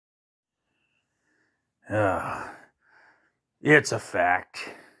Ah, it's a fact.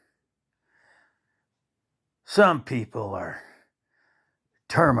 Some people are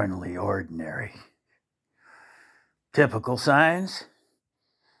terminally ordinary. Typical signs?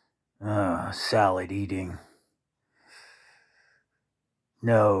 Salad eating.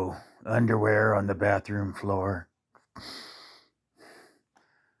 No underwear on the bathroom floor.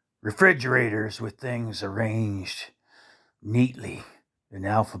 Refrigerators with things arranged neatly and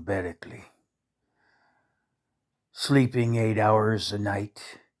alphabetically. Sleeping 8 hours a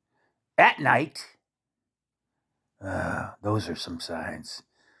night. At night. Those are some signs.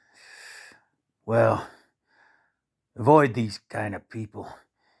 Well, avoid these kind of people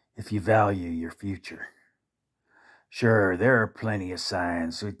if you value your future. Sure, there are plenty of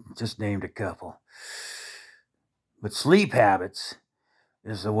signs. We just named a couple. But sleep habits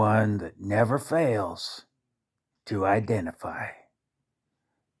is the one that never fails to identify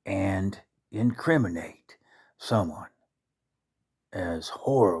and incriminate someone as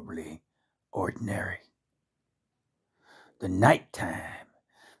horribly ordinary. The nighttime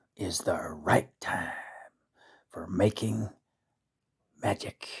is the right time for making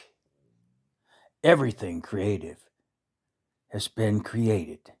magic. Everything creative has been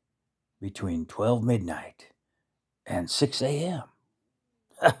created between 12 midnight and 6 a.m.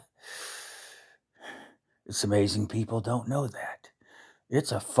 It's amazing people don't know that.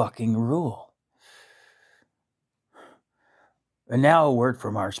 It's a fucking rule. And now a word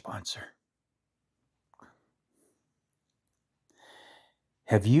from our sponsor.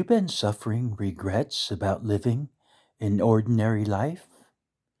 Have you been suffering regrets about living an ordinary life?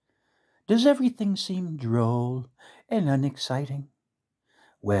 Does everything seem droll and unexciting?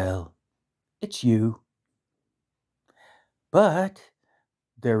 Well, it's you. But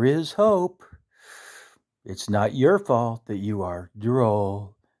there is hope. It's not your fault that you are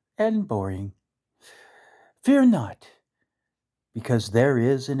droll and boring. Fear not, because there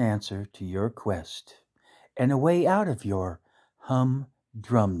is an answer to your quest and a way out of your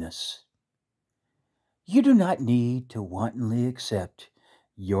humdrumness. You do not need to wantonly accept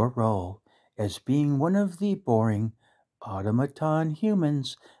your role as being one of the boring automaton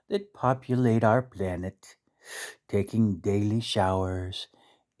humans that populate our planet, taking daily showers,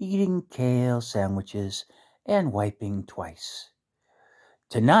 eating kale sandwiches, and wiping twice.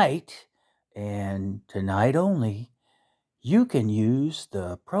 Tonight, and tonight only, you can use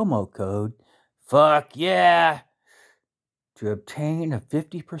the promo code Fuck Yeah to obtain a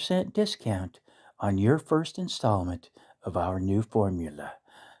 50% discount on your first installment of our new formula.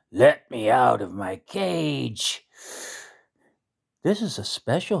 Let me out of my cage. This is a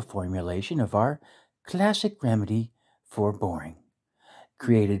special formulation of our classic remedy for boring,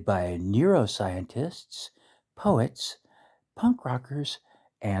 created by neuroscientists, poets, punk rockers,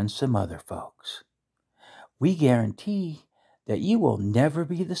 and some other folks. We guarantee that you will never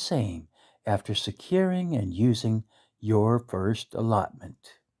be the same after securing and using your first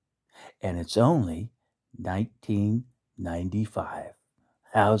allotment. And it's only $19.95.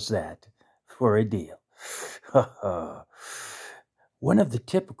 How's that for a deal? One of the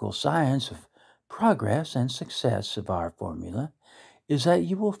typical signs of progress and success of our formula is that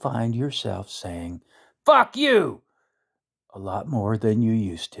you will find yourself saying, "Fuck you," a lot more than you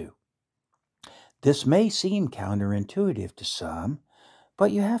used to. This may seem counterintuitive to some,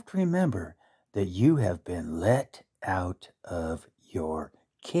 but you have to remember that you have been let out of your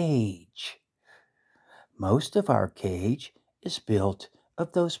cage. Most of our cage is built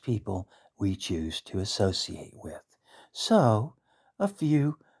of those people we choose to associate with. So, a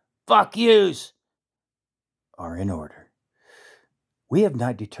few fuck yous are in order. We have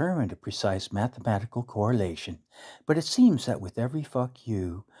not determined a precise mathematical correlation, but it seems that with every fuck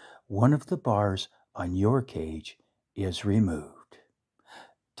you, one of the bars on your cage is removed.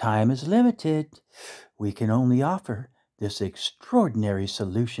 Time is limited. We can only offer this extraordinary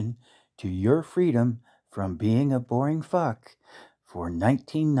solution to your freedom from being a boring fuck for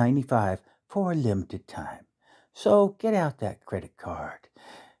 $19.95 for a limited time. So get out that credit card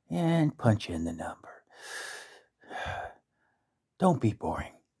and punch in the number. Don't be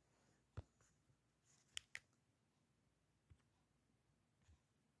boring.